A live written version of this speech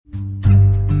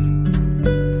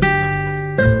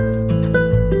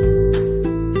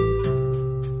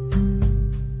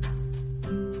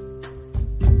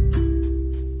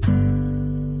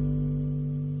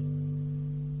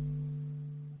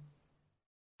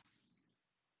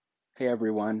Hey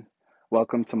everyone,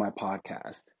 welcome to my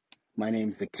podcast. My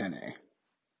name's Akene.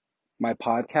 My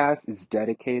podcast is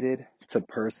dedicated to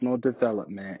personal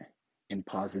development and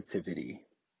positivity.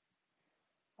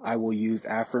 I will use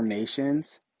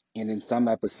affirmations and in some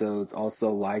episodes also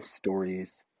life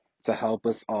stories to help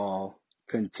us all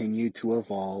continue to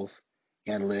evolve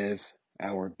and live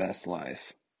our best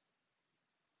life.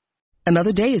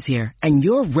 Another day is here, and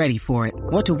you're ready for it.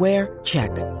 What to wear? Check.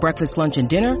 Breakfast, lunch, and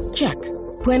dinner? Check.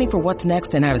 Planning for what's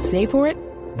next and how to save for it?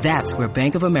 That's where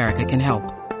Bank of America can help.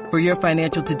 For your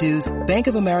financial to-dos, Bank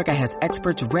of America has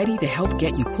experts ready to help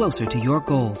get you closer to your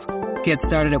goals. Get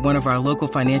started at one of our local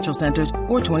financial centers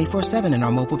or 24/7 in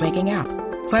our mobile banking app.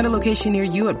 Find a location near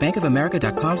you at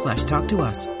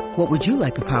bankofamerica.com/talktous. What would you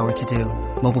like the power to do?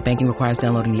 Mobile banking requires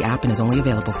downloading the app and is only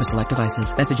available for select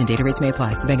devices. Message and data rates may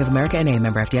apply. Bank of America N.A.,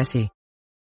 member FDIC.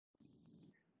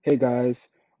 Hey guys,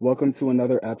 welcome to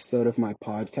another episode of my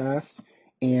podcast.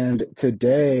 And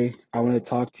today I want to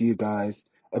talk to you guys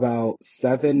about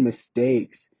 7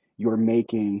 mistakes you're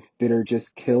making that are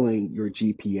just killing your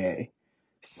GPA.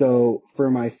 So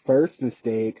for my first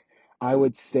mistake, I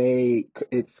would say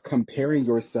it's comparing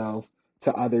yourself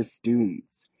to other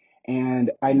students. And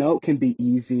I know it can be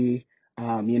easy,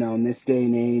 in this day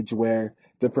and age where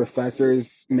the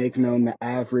professors make known the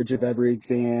average of every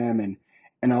exam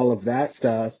and all of that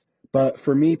stuff. But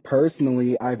for me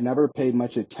personally, I've never paid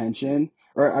much attention,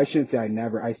 or I shouldn't say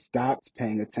I stopped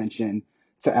paying attention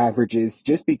to averages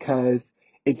just because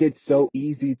it gets so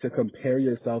easy to compare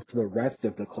yourself to the rest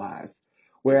of the class.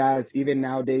 Whereas even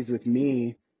nowadays with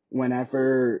me,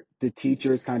 whenever the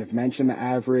teachers kind of mention the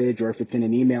average or if it's in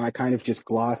an email, I kind of just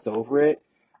gloss over it.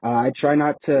 I try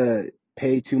not to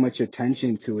pay too much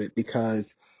attention to it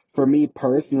because for me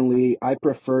personally, I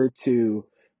prefer to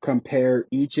compare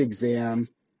each exam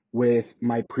with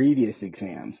my previous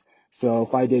exams. So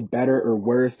if I did better or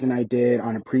worse than I did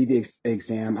on a previous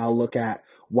exam, I'll look at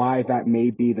why that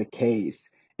may be the case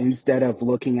instead of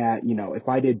looking at, if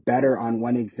I did better on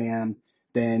one exam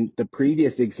than the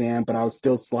previous exam, but I was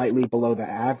still slightly below the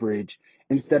average.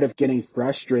 Instead of getting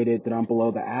frustrated that I'm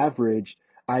below the average,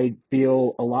 I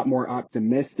feel a lot more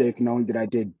optimistic knowing that I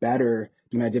did better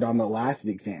than I did on the last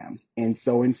exam. And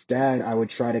so instead, I would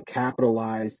try to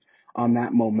capitalize on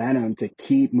that momentum to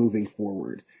keep moving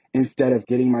forward instead of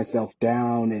getting myself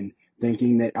down and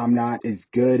thinking that I'm not as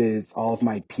good as all of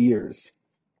my peers.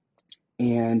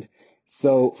 And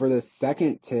so for the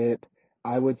second tip,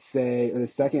 or the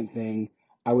second thing,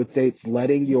 I would say it's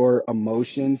letting your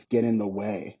emotions get in the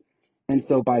way. And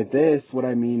so by this, what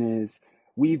I mean is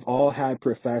we've all had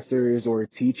professors or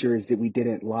teachers that we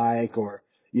didn't like, or,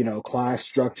 class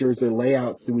structures or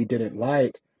layouts that we didn't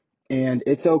like. And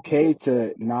it's okay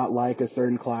to not like a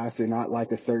certain class or not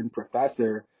like a certain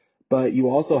professor, but you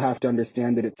also have to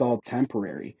understand that it's all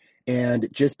temporary. And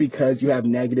just because you have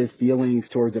negative feelings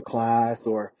towards a class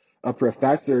or a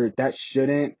professor, that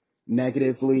shouldn't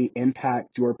negatively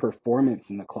impact your performance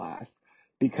in the class,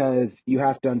 because you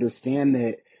have to understand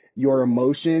that your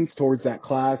emotions towards that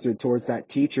class or towards that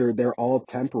teacher, they're all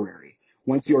temporary.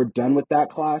 Once you're done with that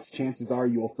class, chances are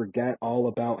you'll forget all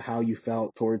about how you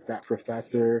felt towards that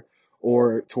professor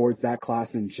or towards that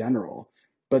class in general.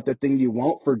 But the thing you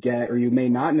won't forget, or you may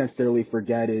not necessarily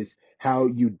forget, is how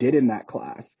you did in that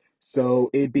class. So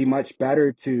it'd be much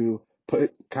better to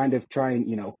put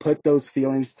those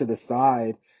feelings to the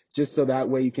side, just so that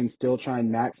way you can still try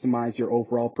and maximize your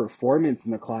overall performance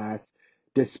in the class,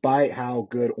 despite how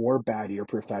good or bad your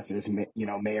professors may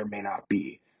or may not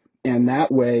be. And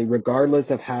that way,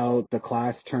 regardless of how the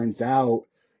class turns out,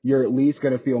 you're at least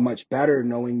going to feel much better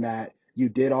knowing that you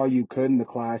did all you could in the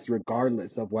class,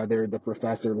 regardless of whether the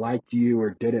professor liked you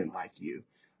or didn't like you.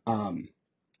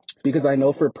 Because I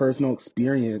know for personal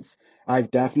experience,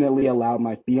 I've definitely allowed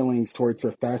my feelings towards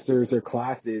professors or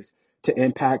classes to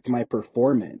impact my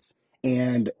performance.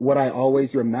 And what I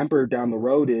always remember down the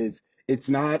road is it's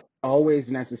not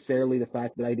always necessarily the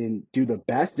fact that I didn't do the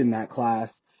best in that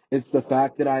class. It's the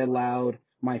fact that I allowed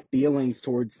my feelings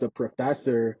towards the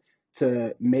professor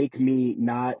to make me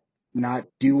not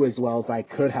do as well as I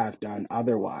could have done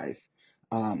otherwise.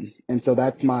 And so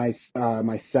that's my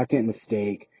second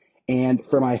mistake. And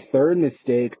for my third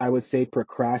mistake, I would say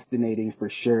procrastinating for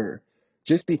sure,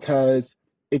 just because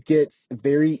it gets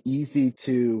very easy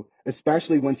to,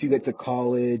 especially once you get to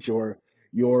college or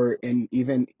you're in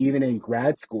even in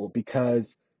grad school,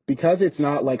 because it's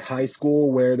not like high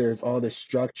school where there's all the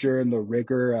structure and the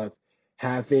rigor of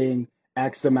having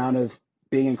X amount of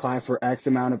being in class for X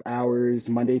amount of hours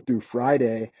Monday through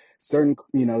Friday. Certain,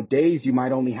 days you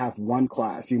might only have one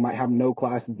class, you might have no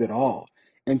classes at all.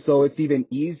 And so it's even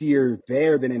easier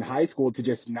there than in high school to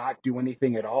just not do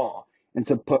anything at all and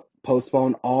to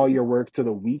postpone all your work to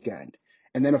the weekend.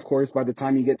 And then, of course, by the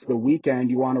time you get to the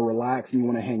weekend, you want to relax and you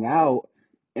want to hang out.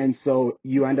 And so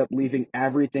you end up leaving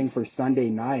everything for Sunday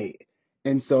night.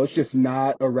 And so it's just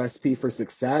not a recipe for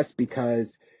success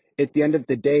because at the end of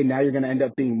the day, now you're going to end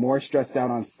up being more stressed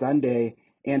out on Sunday.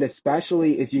 And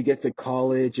especially as you get to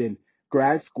college and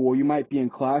grad school, you might be in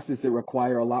classes that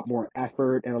require a lot more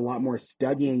effort and a lot more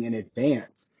studying in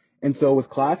advance. And so with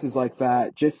classes like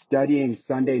that, just studying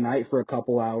Sunday night for a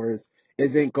couple hours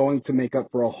isn't going to make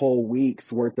up for a whole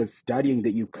week's worth of studying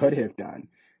that you could have done.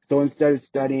 So instead of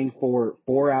studying for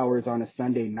 4 hours on a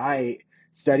Sunday night,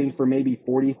 studying for maybe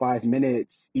 45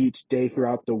 minutes each day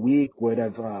throughout the week would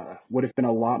have been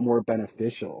a lot more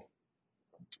beneficial.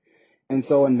 And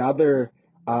so another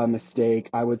mistake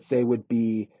I would say would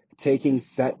be taking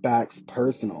setbacks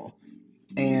personal.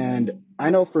 And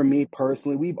I know for me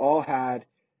personally, we've all had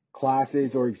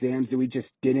classes or exams that we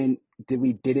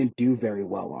didn't do very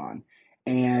well on.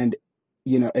 And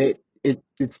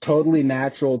it's totally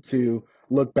natural to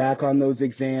look back on those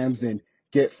exams and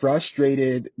get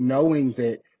frustrated knowing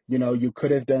that, you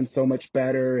could have done so much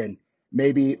better. And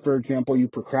maybe, for example, you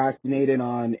procrastinated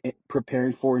on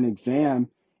preparing for an exam.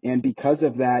 And because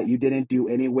of that, you didn't do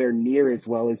anywhere near as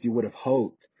well as you would have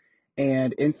hoped.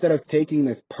 And instead of taking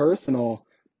this personal,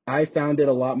 I found it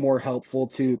a lot more helpful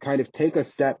to kind of take a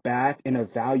step back and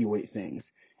evaluate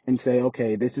things and say,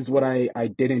 okay, this is what I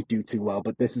didn't do too well,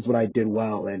 but this is what I did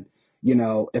well. And,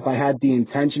 if I had the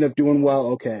intention of doing well,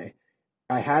 okay,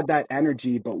 I had that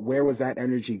energy, but where was that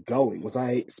energy going? Was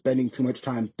I spending too much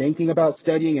time thinking about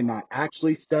studying and not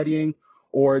actually studying?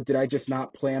 Or did I just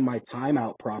not plan my time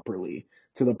out properly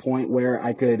to the point where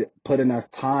I could put enough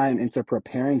time into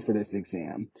preparing for this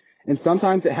exam? And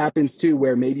sometimes it happens too,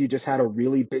 where maybe you just had a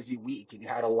really busy week and you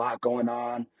had a lot going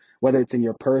on, whether it's in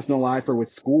your personal life or with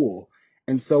school.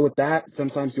 And so with that,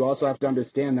 sometimes you also have to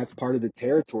understand that's part of the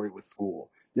territory with school.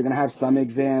 You're going to have some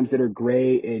exams that are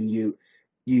great and you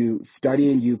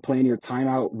study and you plan your time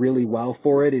out really well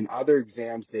for it, and other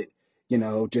exams that,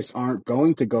 just aren't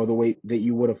going to go the way that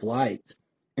you would have liked.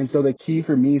 And so the key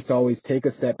for me is to always take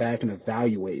a step back and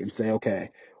evaluate and say, okay,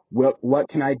 what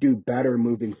can I do better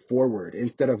moving forward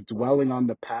instead of dwelling on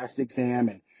the past exam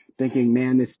and thinking,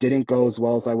 man, this didn't go as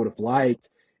well as I would have liked.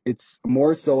 It's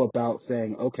more so about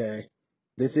saying, okay,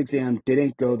 this exam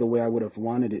didn't go the way I would have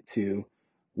wanted it to.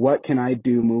 What can I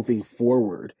do moving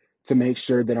forward to make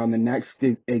sure that on the next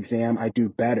exam I do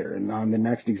better, and on the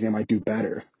next exam I do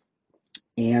better?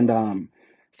 And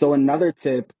so another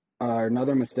tip,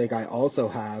 another mistake I also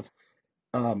have,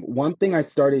 one thing I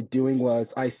started doing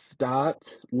was I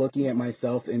stopped looking at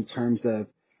myself in terms of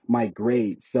my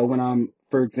grades. So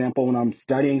for example, when I'm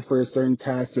studying for a certain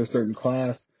test or a certain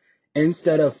class,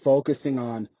 instead of focusing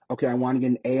on, okay, I want to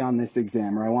get an A on this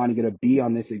exam or I want to get a B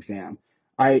on this exam,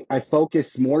 I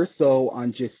focus more so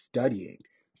on just studying.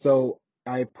 So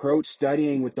I approach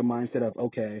studying with the mindset of,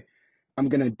 okay, I'm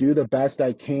going to do the best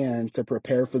I can to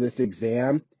prepare for this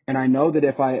exam. And I know that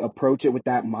if I approach it with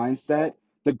that mindset,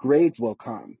 the grades will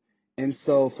come. And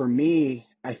so for me,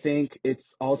 I think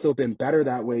it's also been better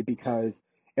that way because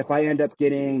if I end up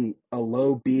getting a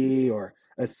low B or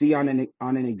a C on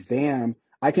an exam,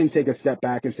 I can take a step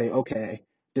back and say, okay,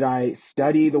 did I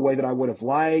study the way that I would have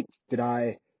liked?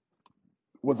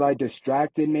 Was I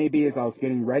distracted maybe as I was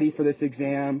getting ready for this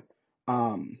exam?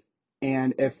 Um,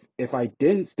 and if I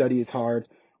didn't study as hard,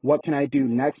 what can I do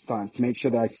next time to make sure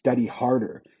that I study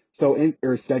harder?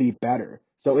 Or study better.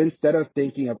 So instead of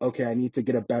thinking of, okay, I need to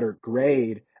get a better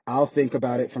grade, I'll think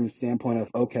about it from the standpoint of,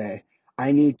 okay,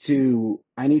 I need to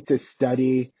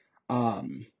study,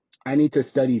 um, I need to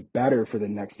study better for the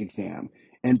next exam.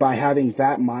 And by having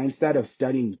that mindset of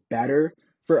studying better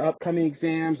for upcoming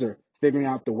exams or figuring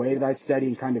out the way that I study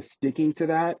and kind of sticking to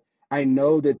that, I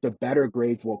know that the better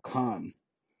grades will come.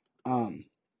 Um,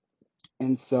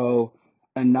 and so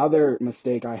another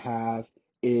mistake I have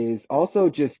is also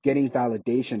just getting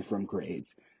validation from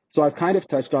grades. So I've kind of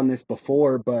touched on this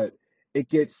before, but it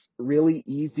gets really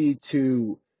easy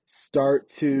to start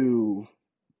to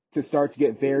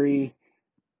get very,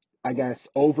 I guess,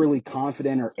 overly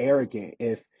confident or arrogant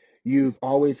if you've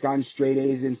always gotten straight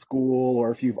A's in school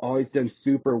or if you've always done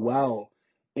super well.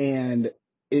 And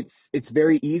it's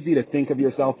very easy to think of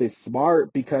yourself as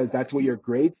smart because that's what your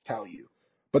grades tell you.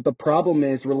 But the problem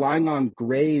is relying on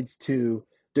grades to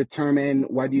determine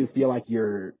whether you feel like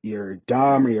you're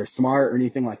dumb or you're smart or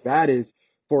anything like that is,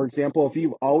 for example, if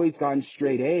you've always gotten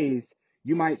straight A's,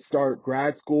 you might start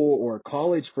grad school or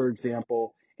college, for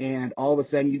example, and all of a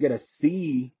sudden you get a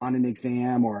C on an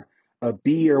exam or a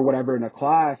B or whatever in a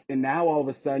class, and now all of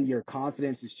a sudden your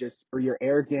confidence is just, or your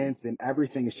arrogance and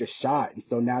everything is just shot. And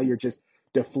so now you're just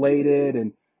deflated,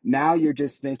 and now you're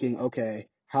just thinking, okay,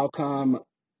 how come,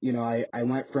 I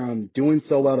went from doing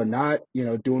so well to not,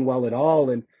 doing well at all.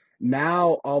 And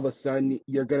now all of a sudden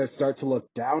you're going to start to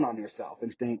look down on yourself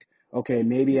and think, okay,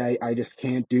 maybe I just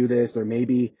can't do this, or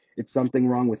maybe it's something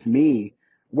wrong with me.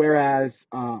 Whereas,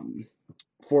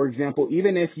 for example,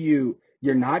 even if you're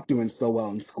not doing so well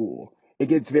in school, it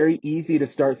gets very easy to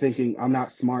start thinking, I'm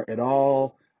not smart at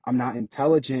all. I'm not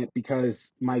intelligent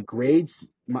because my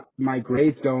grades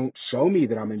don't show me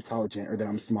that I'm intelligent or that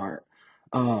I'm smart.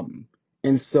 Um,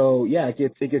 and so, yeah, it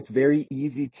gets very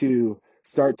easy to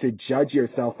start to judge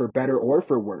yourself for better or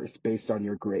for worse based on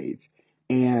your grades.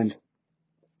 And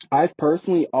I've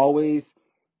personally always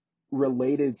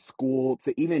related school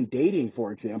to even dating,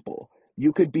 for example.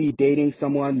 You could be dating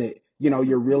someone that,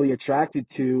 you're really attracted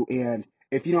to, and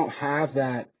if you don't have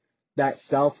that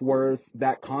self-worth,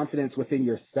 that confidence within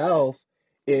yourself,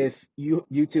 if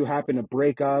you two happen to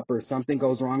break up or something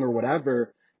goes wrong or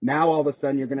whatever, now all of a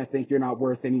sudden you're going to think you're not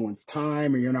worth anyone's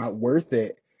time or you're not worth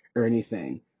it or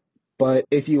anything. But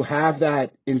if you have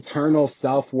that internal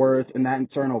self-worth and that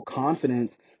internal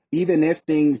confidence, even if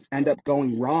things end up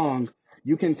going wrong,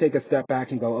 you can take a step back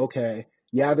and go, okay,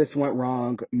 yeah, this went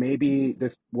wrong. Maybe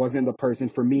this wasn't the person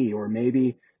for me, or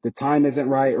maybe the time isn't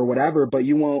right or whatever, but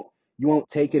you won't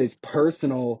take it as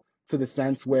personal, to the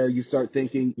sense where you start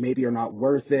thinking maybe you're not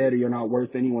worth it or you're not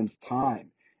worth anyone's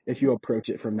time if you approach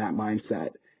it from that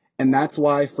mindset. And that's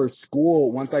why for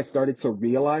school, once I started to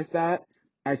realize that,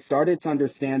 I started to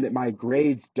understand that my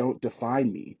grades don't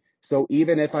define me. So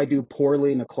even if I do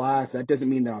poorly in a class, that doesn't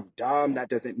mean that I'm dumb. That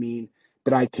doesn't mean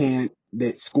that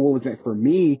that school isn't for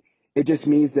me. It just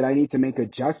means that I need to make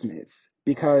adjustments,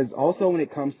 because also when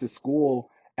it comes to school,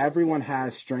 everyone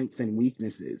has strengths and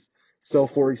weaknesses. So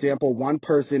for example, one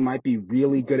person might be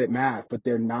really good at math, but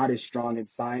they're not as strong in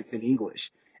science and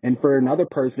English. And for another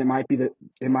person, it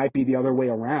might be the other way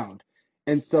around.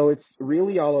 And so it's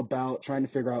really all about trying to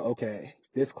figure out, okay,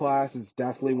 this class is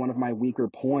definitely one of my weaker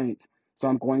points. So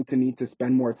I'm going to need to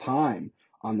spend more time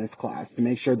on this class to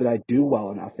make sure that I do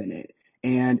well enough in it.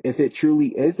 And if it truly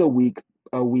is a weak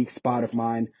spot of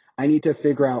mine, I need to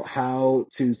figure out how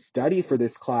to study for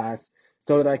this class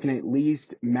so that I can at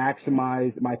least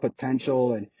maximize my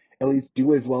potential and at least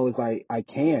do as well as I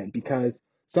can. Because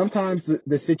sometimes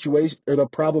the situation or the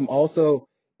problem also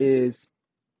is,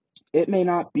 it may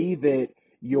not be that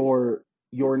you're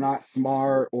not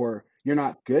smart or you're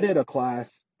not good at a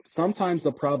class. Sometimes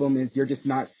the problem is you're just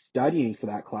not studying for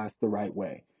that class the right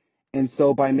way. And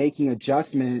so by making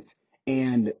adjustments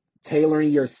and tailoring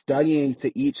your studying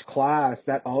to each class,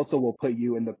 that also will put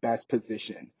you in the best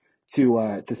position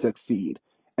to succeed.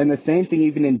 And the same thing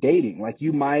even in dating. Like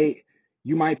you might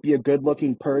be a good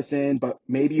looking person, but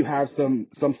maybe you have some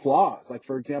flaws. Like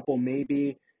for example,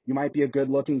 maybe you might be a good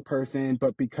looking person,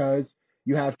 but because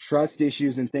you have trust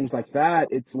issues and things like that,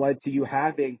 it's led to you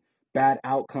having bad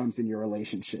outcomes in your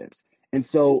relationships. And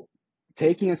so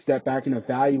taking a step back and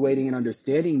evaluating and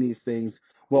understanding these things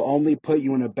will only put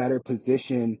you in a better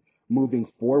position moving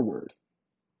forward.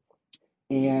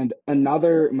 And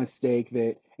another mistake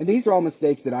and these are all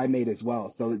mistakes that I made as well.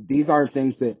 So these aren't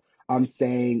things that I'm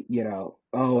saying,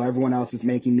 oh, everyone else is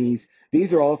making these.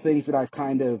 These are all things that I've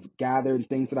kind of gathered,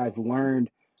 things that I've learned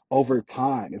over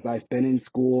time as I've been in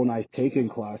school and I've taken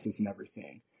classes and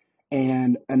everything.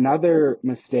 And another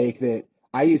mistake that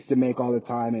I used to make all the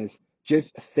time is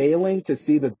just failing to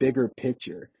see the bigger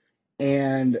picture.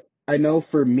 And I know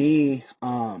for me,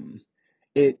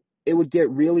 it it would get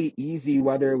really easy,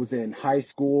 whether it was in high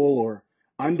school or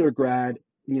undergrad.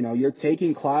 You're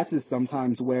taking classes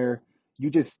sometimes where you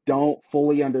just don't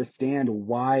fully understand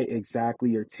why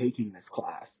exactly you're taking this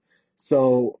class.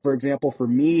 So for example, for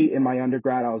me in my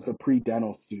undergrad, I was a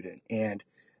pre-dental student, and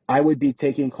I would be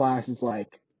taking classes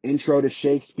like intro to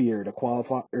Shakespeare to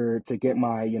qualify or to get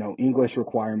my English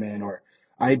requirement, or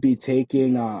I'd be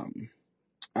taking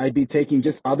I'd be taking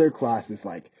just other classes,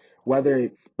 like whether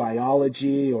it's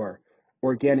biology or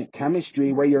organic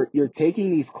chemistry, where you're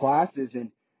taking these classes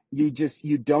and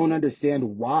you don't understand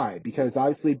why. Because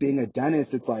obviously being a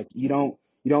dentist, it's like you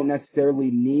don't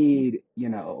necessarily need,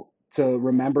 to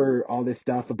remember all this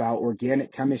stuff about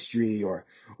organic chemistry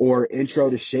or intro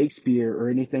to Shakespeare or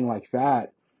anything like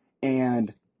that.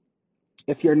 And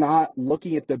if you're not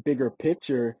looking at the bigger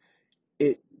picture,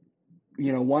 it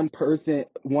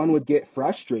one would get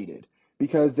frustrated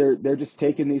because they're just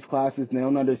taking these classes and they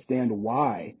don't understand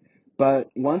why. But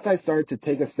once I started to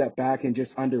take a step back and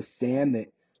just understand that,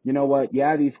 you know what,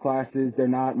 yeah, these classes, they're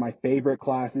not my favorite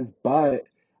classes, but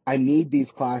I need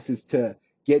these classes to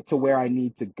get to where I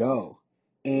need to go.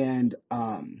 And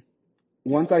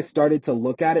once I started to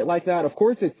look at it like that, of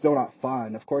course, it's still not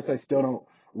fun. Of course, I still don't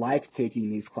like taking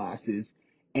these classes.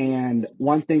 And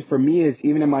one thing for me is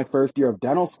even in my first year of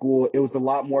dental school, it was a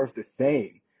lot more of the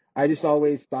same. I just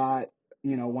always thought,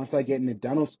 once I get into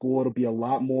dental school, it'll be a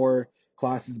lot more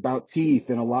classes about teeth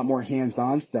and a lot more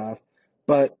hands-on stuff.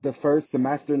 But the first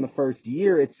semester in the first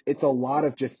year, it's a lot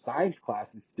of just science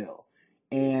classes still.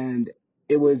 And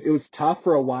it was tough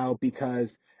for a while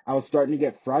because I was starting to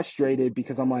get frustrated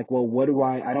because I'm like, well,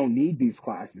 I don't need these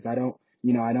classes. I don't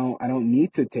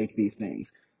need to take these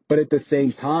things. But at the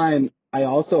same time, I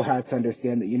also had to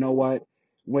understand that,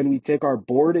 when we take our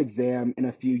board exam in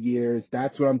a few years,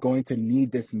 that's when I'm going to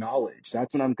need this knowledge.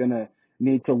 That's when I'm going to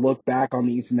need to look back on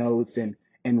these notes and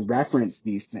reference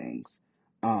these things.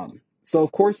 So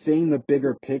of course, seeing the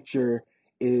bigger picture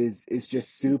is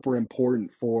just super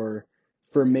important for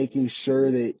making sure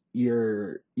that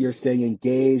you're staying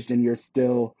engaged and you're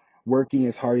still working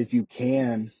as hard as you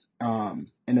can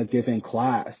in a given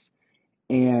class.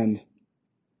 And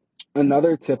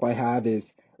another tip I have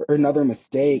is, or another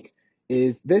mistake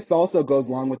is, this also goes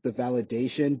along with the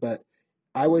validation, but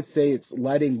I would say it's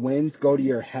letting wins go to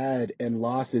your head and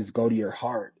losses go to your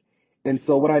heart. And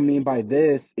so what I mean by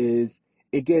this is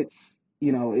it gets,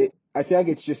 I feel like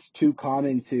it's just too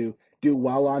common to do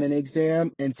well on an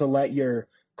exam and to let your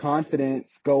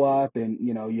confidence go up and,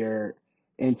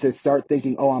 and to start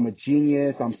thinking, oh, I'm a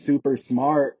genius, I'm super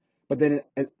smart. But then,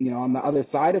 on the other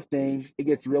side of things, it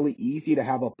gets really easy to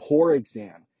have a poor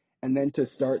exam and then to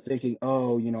start thinking,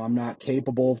 oh, I'm not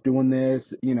capable of doing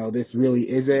this. This really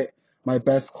isn't my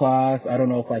best class. I don't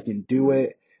know if I can do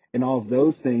it and all of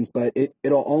those things. But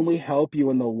it'll only help you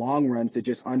in the long run to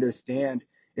just understand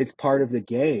it's part of the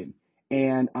game.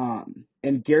 And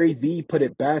Gary Vee put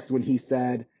it best when he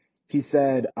said,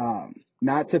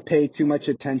 not to pay too much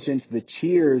attention to the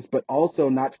cheers, but also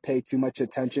not to pay too much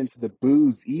attention to the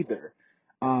boos either.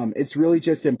 It's really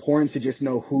just important to just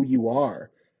know who you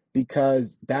are,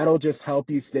 because that'll just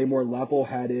help you stay more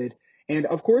level-headed. And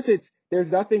of course,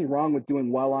 there's nothing wrong with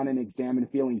doing well on an exam and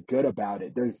feeling good about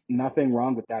it. There's nothing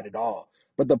wrong with that at all.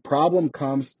 But the problem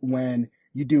comes when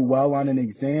you do well on an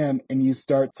exam and you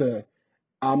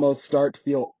almost start to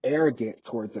feel arrogant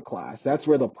towards a class. That's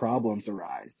where the problems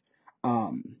arise.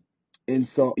 Um, and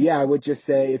so, yeah, I would just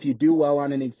say if you do well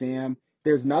on an exam,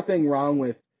 there's nothing wrong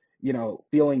with,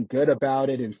 feeling good about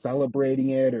it and celebrating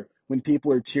it, or when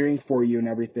people are cheering for you and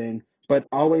everything. But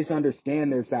always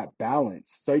understand there's that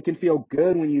balance. So you can feel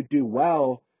good when you do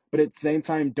well, but at the same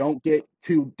time, don't get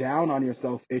too down on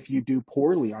yourself if you do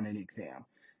poorly on an exam.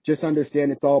 Just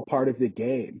understand it's all part of the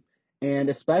game. And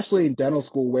especially in dental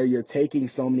school where you're taking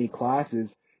so many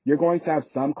classes, you're going to have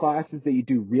some classes that you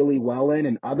do really well in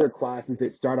and other classes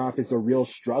that start off as a real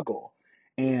struggle.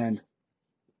 And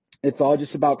it's all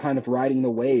just about kind of riding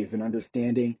the wave and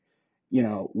understanding,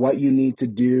 what you need to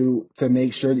do to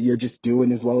make sure that you're just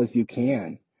doing as well as you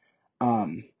can.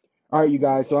 Um, all right, you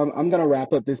guys. So I'm gonna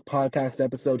wrap up this podcast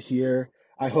episode here.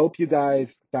 I hope you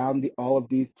guys found all of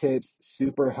these tips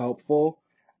super helpful.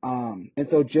 And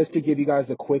so just to give you guys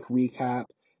a quick recap,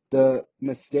 the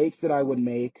mistakes that I would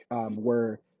make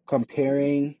were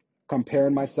comparing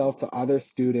myself to other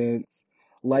students,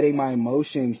 letting my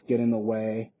emotions get in the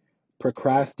way,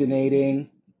 procrastinating,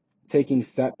 taking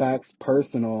setbacks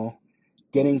personal,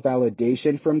 getting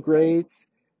validation from grades,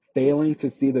 failing to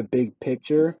see the big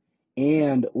picture,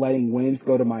 and letting wins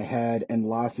go to my head and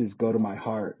losses go to my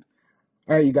heart.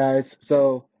 All right, you guys.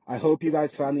 So I hope you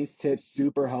guys found these tips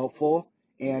super helpful,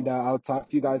 and I'll talk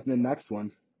to you guys in the next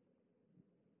one.